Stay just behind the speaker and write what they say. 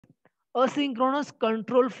asynchronous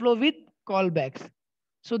control flow with callbacks.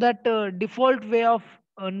 So that default way of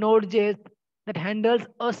Node.js that handles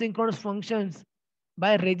asynchronous functions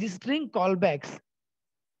by registering callbacks.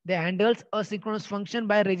 They handles asynchronous function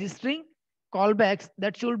by registering callbacks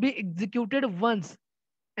that should be executed once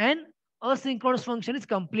and asynchronous function is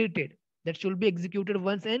completed. That should be executed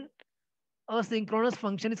once and asynchronous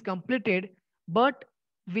function is completed, but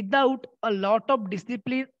without a lot of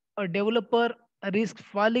discipline, a developer risks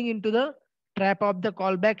falling into the trap of the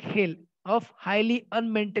callback hell of highly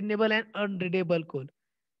unmaintainable and unreadable code.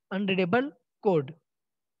 Unreadable code.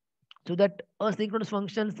 So that asynchronous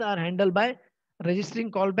functions are handled by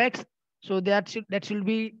registering callbacks. So that should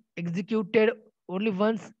be executed only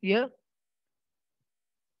once here.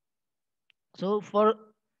 So for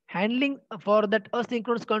handling for that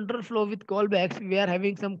asynchronous control flow with callbacks, we are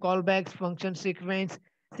having some callbacks, function sequence,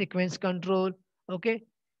 sequence control. Okay.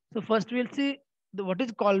 So first we'll see what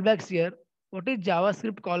is callbacks here. What is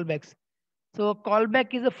JavaScript callbacks? So a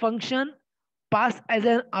callback is a function passed as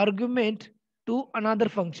an argument to another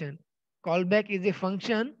function. Callback is a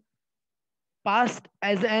function passed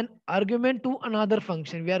as an argument to another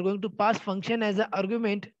function. We are going to pass function as an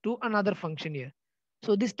argument to another function here.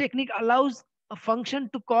 So this technique allows a function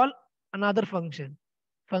to call another function.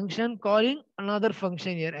 Function calling another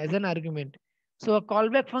function here as an argument. So a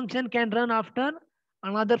callback function can run after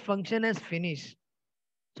another function has finished.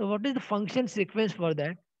 So what is the function sequence for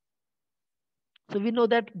that? So we know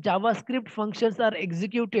that JavaScript functions are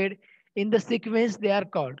executed in the sequence they are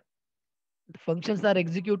called. The functions are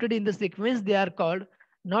executed in the sequence they are called,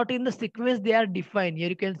 not in the sequence they are defined. Here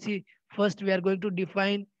you can see first we are going to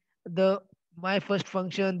define the my first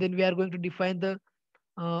function, then we are going to define the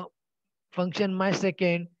uh, function my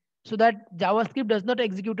second. So that JavaScript does not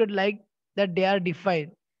execute it like that they are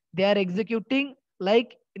defined. They are executing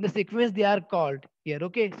like in the sequence they are called here.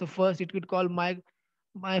 Okay, so first it will call my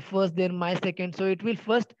first, then my second. So it will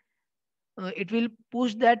first it will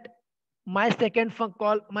push that my second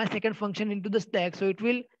function into the stack, so it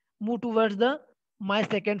will move towards the my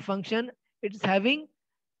second function. It's having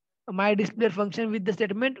my display function with the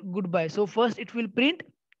statement goodbye. So first it will print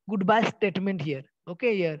goodbye statement here.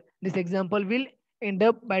 Okay, here this example will end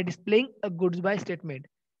up by displaying a goodbye statement.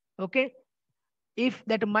 Okay, if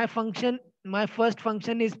that my first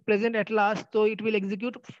function is present at last, so it will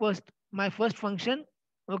execute first my first function.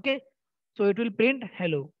 Okay, so it will print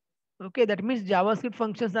hello. Okay, that means JavaScript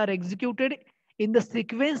functions are executed in the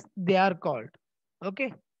sequence they are called.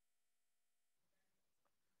 Okay,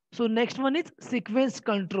 so next one is sequence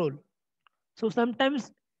control. So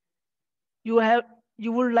sometimes you have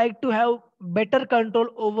you would like to have better control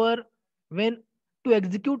over when to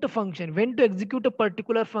execute a function, when to execute a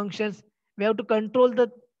particular functions. We have to control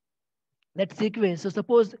the that sequence. So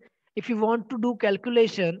suppose if you want to do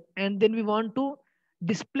calculation and then we want to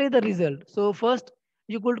display the result. So first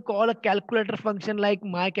you could call a calculator function like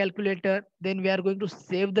my calculator, then we are going to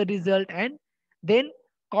save the result and then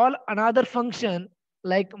call another function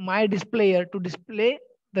like my displayer to display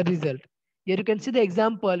the result. Here you can see the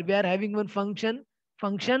example. We are having one function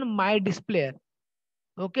my displayer.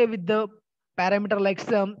 Okay, with the parameter like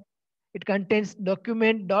sum, it contains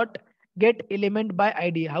document dot get element by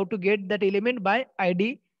id. How to get that element by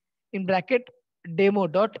id? In bracket demo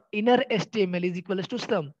dot inner html is equals to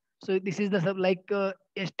sum. So this is the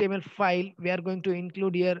html file we are going to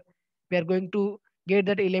include here. We are going to get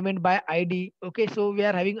that element by id. Okay, so we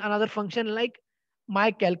are having another function like my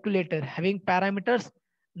calculator having parameters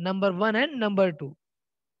number 1 and number 2.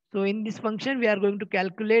 So in this function, we are going to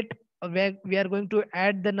calculate, we are going to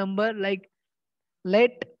add the number like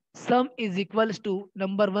let sum is equals to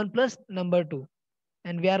number 1 plus number 2.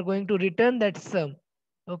 And we are going to return that sum.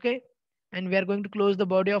 Okay. And we are going to close the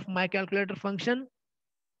body of my calculator function.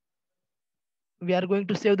 We are going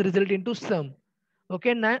to save the result into sum.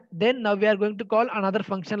 Okay. Now we are going to call another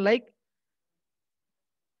function like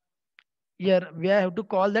here we have to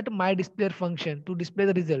call that my display function to display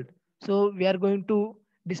the result. So we are going to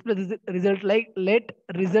display the result like let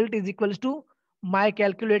result is equals to my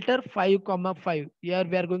calculator 5 comma 5. Here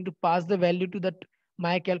we are going to pass the value to that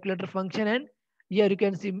my calculator function, and here you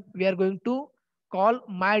can see we are going to call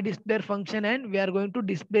my display function and we are going to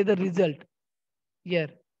display the result here.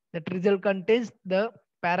 That result contains the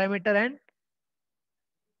parameter and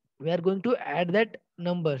we are going to add that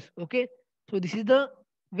numbers. Okay, so this is the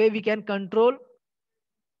way we can control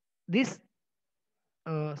this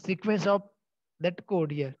sequence of that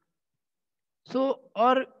code here. So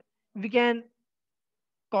or we can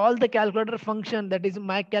call the calculator function that is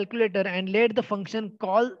my calculator and let the function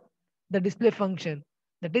call the display function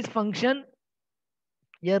that is function.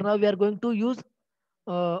 Here now we are going to use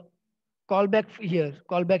uh,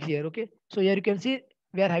 callback here. Okay, so here you can see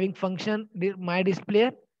we are having function my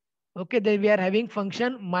displayer. Okay, then we are having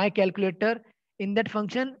function my calculator. In that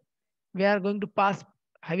function we are going to pass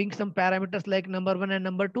having some parameters like number one and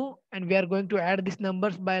number two, and we are going to add these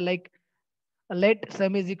numbers by like let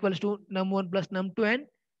sum is equals to num1 plus num2, and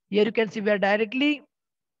here you can see we are directly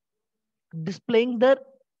displaying the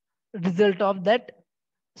result of that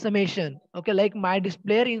summation. Okay, like my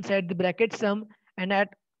displayer inside the bracket sum, and at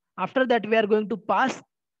after that we are going to pass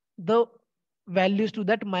the values to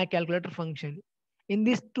that my calculator function. In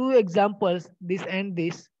these two examples, this and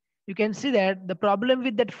this, you can see that the problem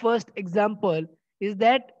with that first example is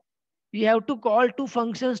that we have to call two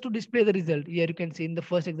functions to display the result. Here you can see in the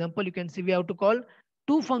first example, you can see we have to call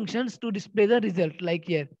two functions to display the result, like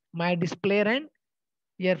here my displayer, and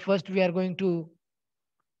here first we are going to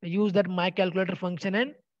use that my calculator function,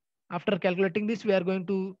 and after calculating this we are going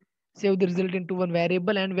to save the result into one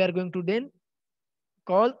variable, and we are going to then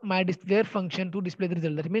call my displayer function to display the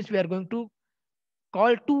result. That means we are going to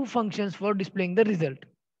call two functions for displaying the result.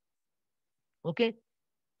 Okay,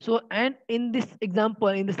 so and in this example,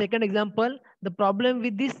 in the second example, the problem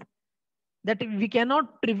with this that we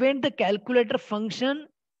cannot prevent the calculator function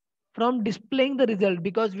from displaying the result,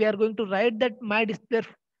 because we are going to write that my displayer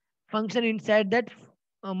function inside that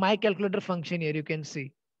my calculator function. Here you can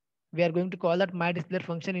see we are going to call that my displayer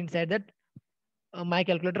function inside that my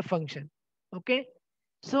calculator function. Okay,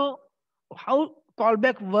 so how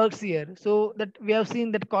callback works here? So that we have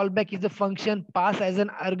seen that callback is a function passed as an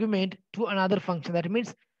argument to another function. That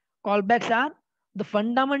means callbacks are the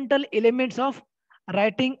fundamental elements of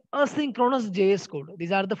writing asynchronous JS code.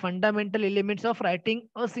 These are the fundamental elements of writing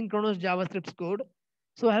asynchronous JavaScript code.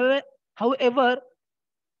 So however,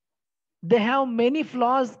 they have many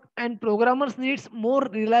flaws, and programmers needs more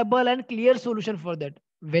reliable and clear solution for that.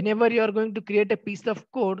 Whenever you are going to create a piece of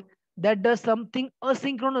code that does something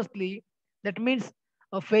asynchronously, that means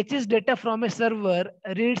fetches data from a server,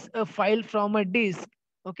 reads a file from a disk.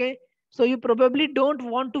 Okay, so you probably don't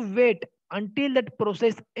want to wait until that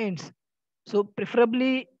process ends. So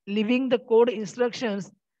preferably leaving the code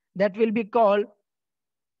instructions that will be called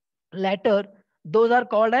later, those are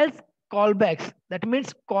called as callbacks. That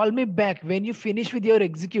means call me back when you finish with your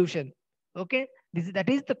execution. Okay, that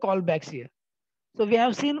is the callbacks here. So we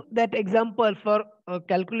have seen that example for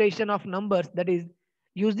calculation of numbers, that is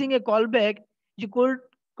using a callback. You could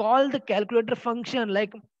call the calculator function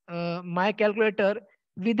like my calculator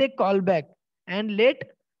with a callback, and let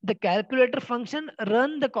the calculator function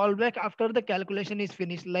run the callback after the calculation is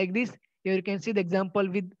finished. Like this, here you can see the example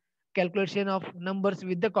with calculation of numbers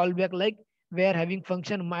with the callback, like we are having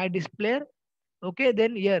function my displayer. Okay,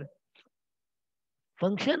 then here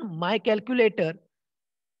function my calculator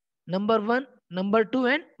number one, number two,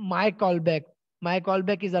 and my callback. My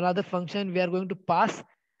callback is another function. We are going to pass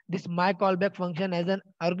this my callback function as an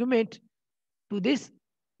argument to this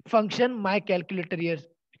function my calculator. Here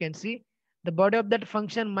you can see the body of that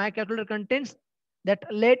function my calculator contains that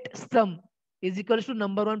let sum is equals to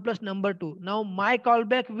number one plus number two. Now my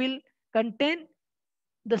callback will contain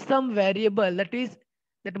the sum variable, that is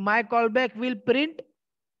that my callback will print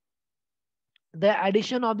the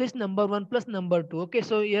addition of this number one plus number two. Okay,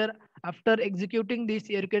 so here after executing this,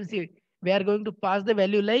 here you can see we are going to pass the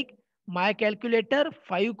value like my calculator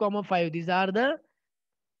 5 comma 5. These are the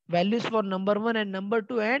values for number one and number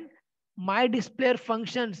two, and my displayer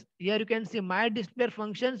functions. Here you can see my displayer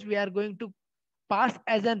functions we are going to pass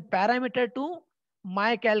as an parameter to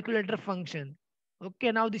my calculator function.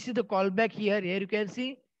 Okay, now this is the callback here. Here you can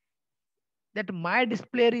see that my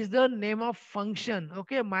displayer is the name of function.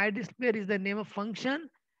 Okay, my displayer is the name of function,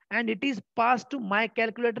 and it is passed to my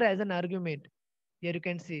calculator as an argument. Here you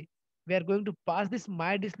can see we are going to pass this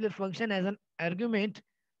my displayer function as an argument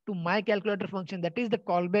to my calculator function. That is the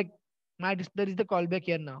callback. My displayer is the callback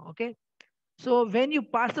here now. Okay, so when you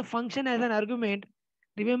pass a function as an argument,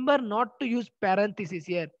 remember not to use parentheses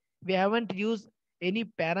here. We haven't used any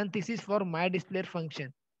parentheses for my displayer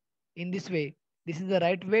function. In this way, this is the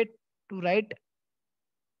right way to write.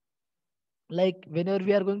 Like whenever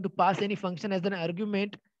we are going to pass any function as an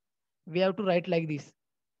argument, we have to write like this.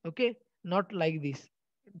 Okay, not like this.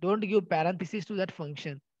 Don't give parentheses to that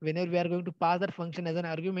function. Whenever we are going to pass that function as an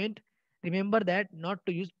argument, remember that not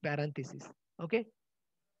to use parentheses. Okay,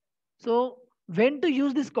 so when to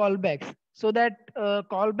use these callbacks? So that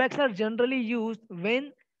callbacks are generally used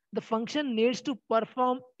when the function needs to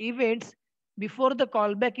perform events before the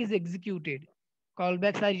callback is executed.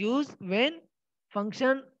 Callbacks are used when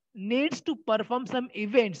function needs to perform some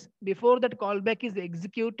events before that callback is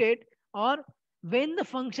executed, or when the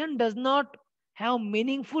function does not have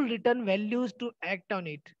meaningful return values to act on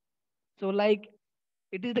it. So like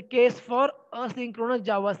it is the case for asynchronous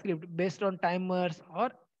JavaScript based on timers or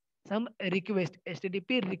some request,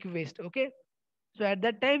 HTTP request. Okay. So at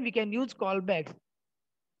that time we can use callbacks.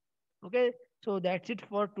 Okay. So that's it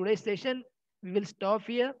for today's session. We will stop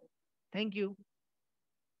here. Thank you.